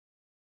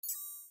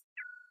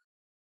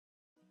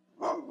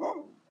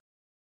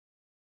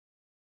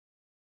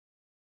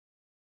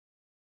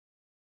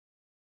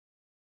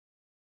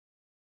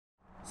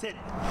Sit.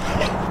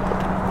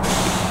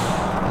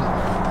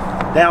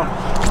 Down.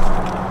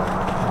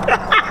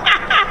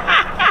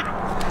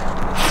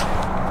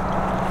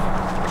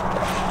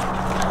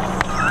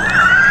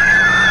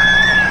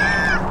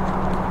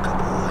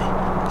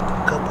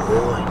 Good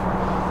boy.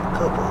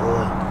 Good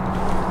boy.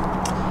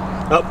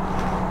 Up.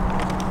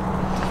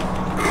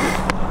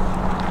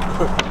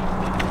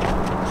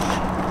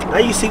 Now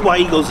you see why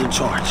Ego's in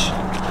charge.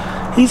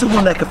 He's the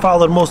one that can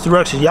follow the most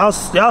directions.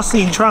 Y'all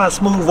seen Try and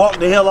Smooth walk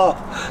the hell off.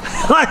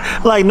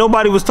 like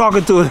nobody was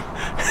talking to him.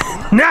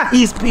 Now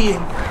he's peeing.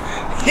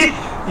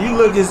 You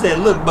look and said,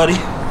 look, buddy.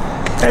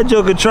 That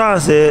joker Try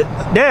said,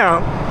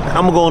 down.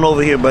 I'm going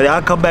over here, buddy.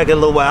 I'll come back in a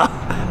little while.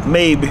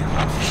 Maybe.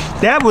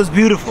 That was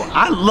beautiful.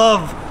 I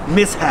love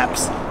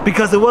mishaps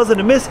because it wasn't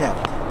a mishap.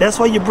 That's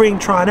why you bring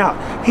Tron out.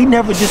 He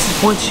never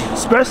disappoints you,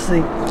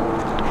 especially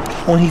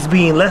when he's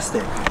being less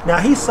than. Now,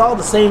 he saw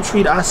the same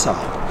treat I saw.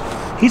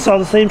 He saw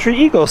the same treat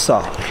Ego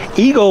saw.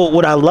 Ego,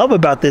 what I love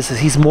about this is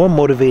he's more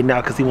motivated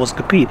now because he wants to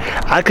compete.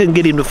 I couldn't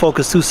get him to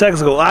focus 2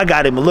 seconds ago. I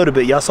got him a little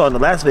bit. Y'all saw in the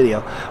last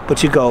video.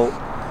 But you go,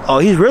 oh,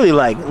 he's really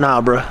like, nah,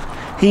 bro.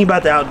 He ain't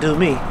about to outdo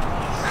me.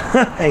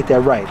 Ain't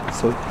that right?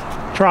 So,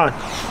 Tron,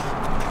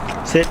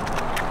 sit.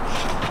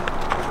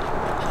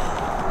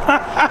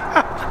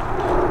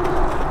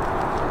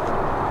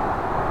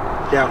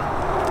 Down.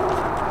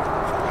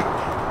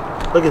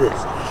 Look at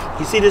this.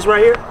 You see this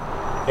right here?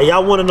 And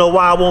y'all want to know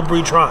why I won't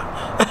breed Tron.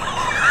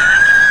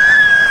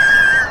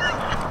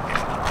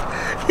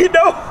 You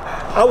know,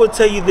 I would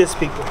tell you this,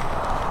 people.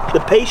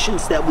 The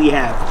patience that we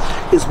have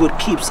is what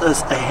keeps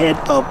us ahead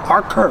of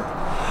our curve.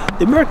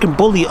 The American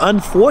Bully,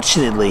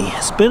 unfortunately,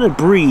 has been a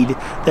breed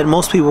that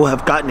most people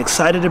have gotten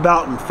excited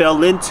about and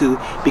fell into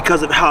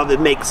because of how it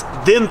makes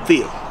them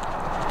feel.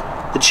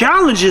 The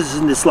challenges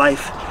in this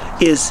life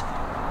is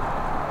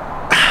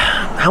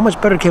how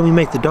much better can we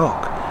make the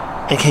dog?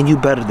 And can you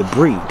better the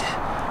breed?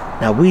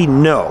 Now we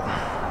know,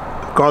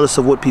 regardless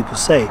of what people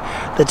say,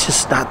 that's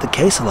just not the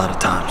case a lot of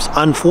times,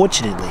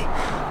 unfortunately.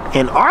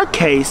 In our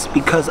case,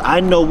 because I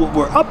know what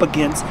we're up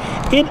against,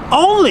 it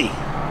only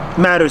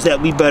matters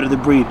that we better the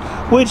breed,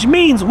 which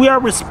means we are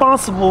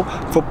responsible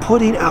for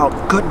putting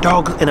out good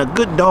dogs, and a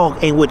good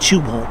dog ain't what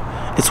you want,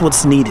 it's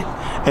what's needed.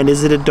 And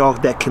is it a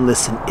dog that can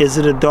listen? Is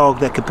it a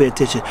dog that can pay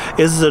attention?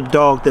 Is it a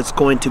dog that's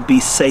going to be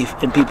safe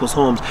in people's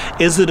homes?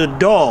 Is it a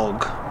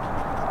dog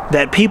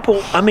that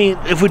people, I mean,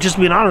 if we're just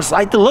being honest,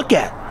 like to look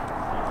at?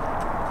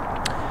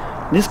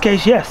 In this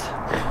case, yes.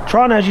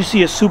 Tron, as you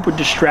see, is super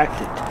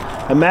distracted.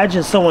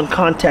 Imagine someone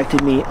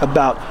contacted me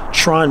about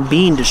Tron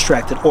being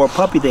distracted, or a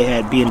puppy they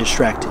had being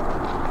distracted,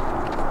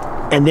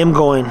 and them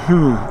going,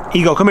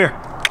 Ego, come here.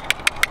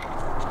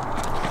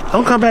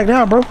 Don't come back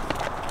now, bro.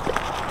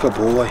 Good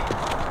boy.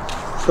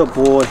 Good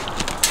boy.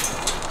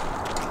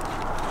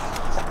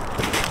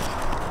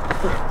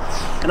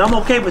 And I'm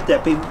okay with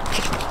that, people.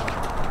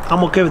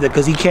 I'm okay with that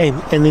because he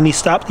came and then he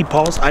stopped, he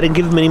paused. I didn't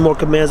give him any more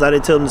commands. I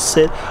didn't tell him to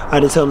sit. I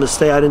didn't tell him to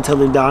stay. I didn't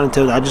tell him down.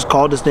 I just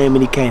called his name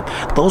and he came.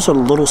 Those are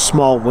little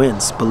small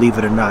wins, believe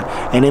it or not.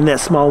 And in that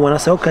small win, I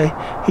said, okay,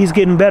 he's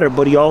getting better,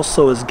 but he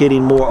also is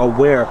getting more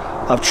aware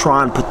of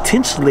Tron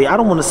potentially, I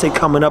don't want to say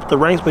coming up the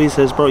ranks, but he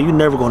says, bro, you're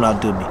never going to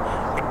outdo me.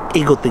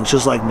 Ego thinks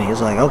just like me.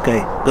 It's like,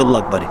 okay, good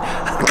luck, buddy.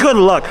 Good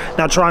luck.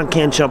 Now, Tron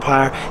can jump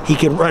higher. He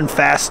can run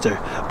faster,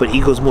 but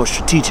Ego's more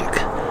strategic.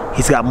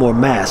 He's got more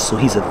mass, so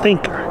he's a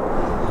thinker.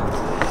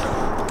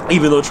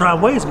 Even though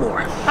Tron weighs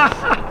more.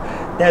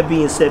 That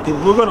being said,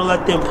 people, we're going to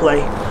let them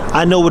play.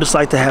 I know what it's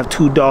like to have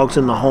 2 dogs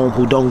in the home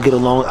who don't get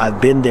along.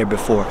 I've been there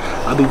before.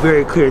 I'll be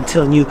very clear in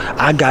telling you,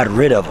 I got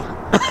rid of them.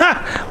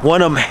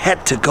 One of them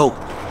had to go.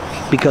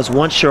 Because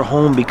once your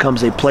home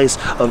becomes a place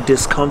of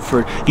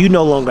discomfort, you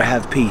no longer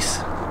have peace.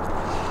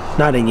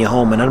 Not in your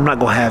home, and I'm not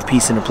going to have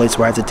peace in a place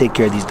where I have to take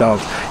care of these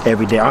dogs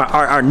every day.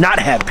 Or not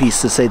have peace,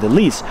 to say the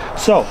least.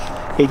 So,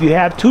 if you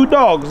have 2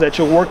 dogs that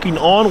you're working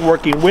on,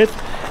 working with,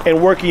 and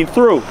working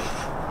through,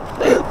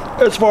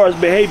 as far as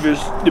behaviors,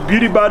 the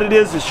beauty about it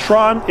is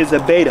Tron is a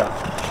beta.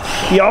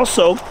 He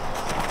also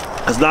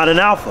is not an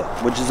alpha,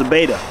 which is a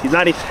beta. He's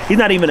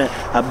not even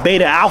a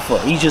beta alpha.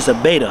 He's just a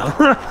beta.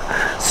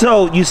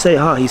 So you say,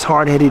 he's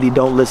hard-headed, he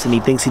don't listen, he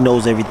thinks he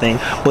knows everything,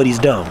 but he's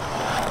dumb.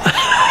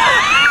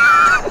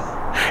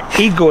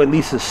 Ego at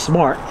least is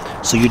smart.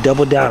 So you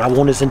double down. I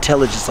want his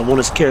intelligence. I want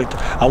his character.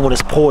 I want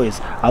his poise.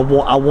 I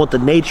want the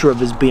nature of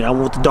his being. I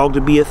want the dog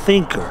to be a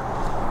thinker.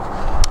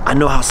 I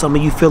know how some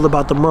of you feel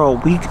about the Merle.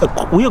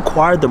 We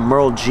acquired the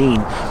Merle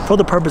gene for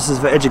the purposes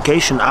of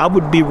education. I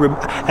would be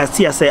remiss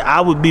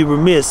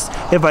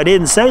if I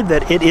didn't say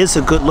that it is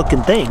a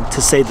good-looking thing,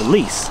 to say the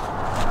least.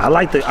 I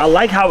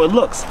like how it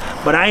looks,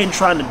 but I ain't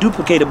trying to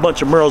duplicate a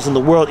bunch of Merles in the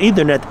world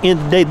either. And at the end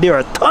of the day, there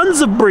are tons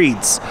of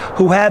breeds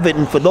who have it.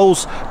 And for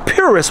those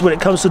purists, when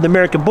it comes to the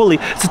American Bully,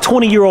 it's a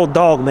 20-year-old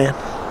dog, man.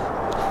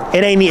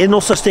 Ain't no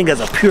such thing as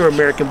a pure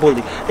American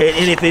bully.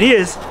 And if it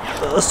is,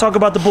 let's talk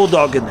about the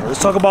bulldog in there.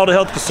 Let's talk about the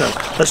health concerns.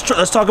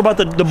 Let's talk about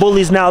the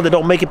bullies now that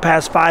don't make it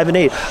past 5 and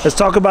 8. Let's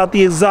talk about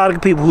the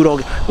exotic people who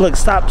don't. Look,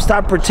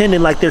 stop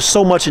pretending like there's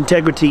so much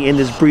integrity in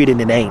this breed, and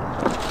it ain't.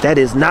 That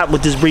is not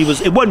what this breed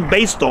was. It wasn't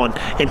based on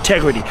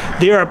integrity.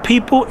 There are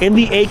people in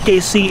the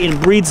AKC in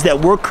breeds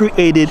that were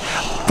created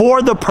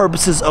for the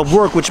purposes of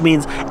work, which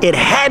means it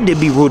had to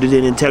be rooted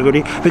in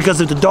integrity,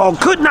 because if the dog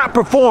could not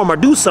perform or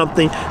do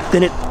something,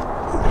 then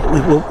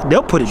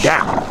they'll put it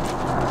down.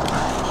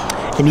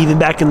 And even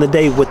back in the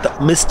day with the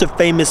Mr.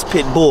 Famous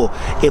Pit Bull,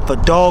 if a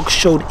dog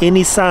showed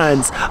any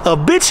signs of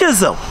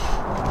bitchism,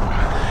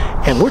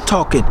 and we're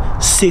talking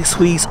 6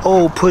 weeks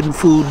old, putting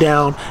food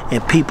down,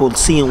 and people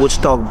seeing which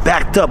dog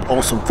backed up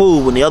on some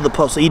food when the other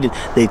pups are eating,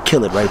 they'd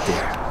kill it right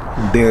there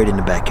and bury it in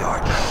the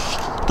backyard.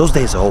 Those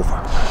days are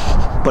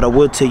over. But I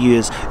will tell you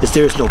is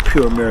there is no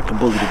pure American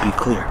bully, to be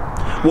clear.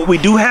 What we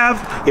do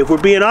have, if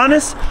we're being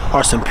honest,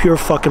 are some pure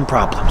fucking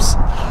problems.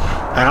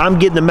 And I'm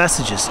getting the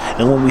messages.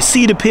 And when we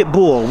see the pit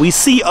bull, we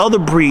see other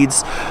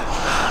breeds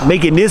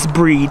making this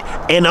breed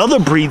and other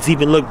breeds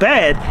even look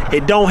bad,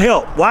 it don't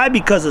help. Why?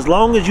 Because as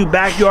long as you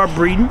backyard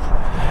breeding,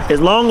 as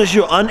long as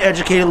you're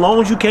uneducated, as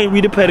long as you can't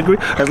read a pedigree,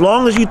 as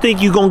long as you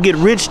think you're going to get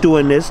rich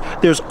doing this,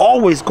 there's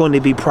always going to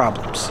be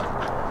problems.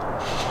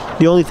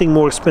 The only thing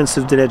more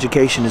expensive than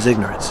education is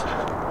ignorance.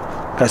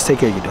 Guys, take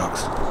care of your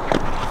dogs.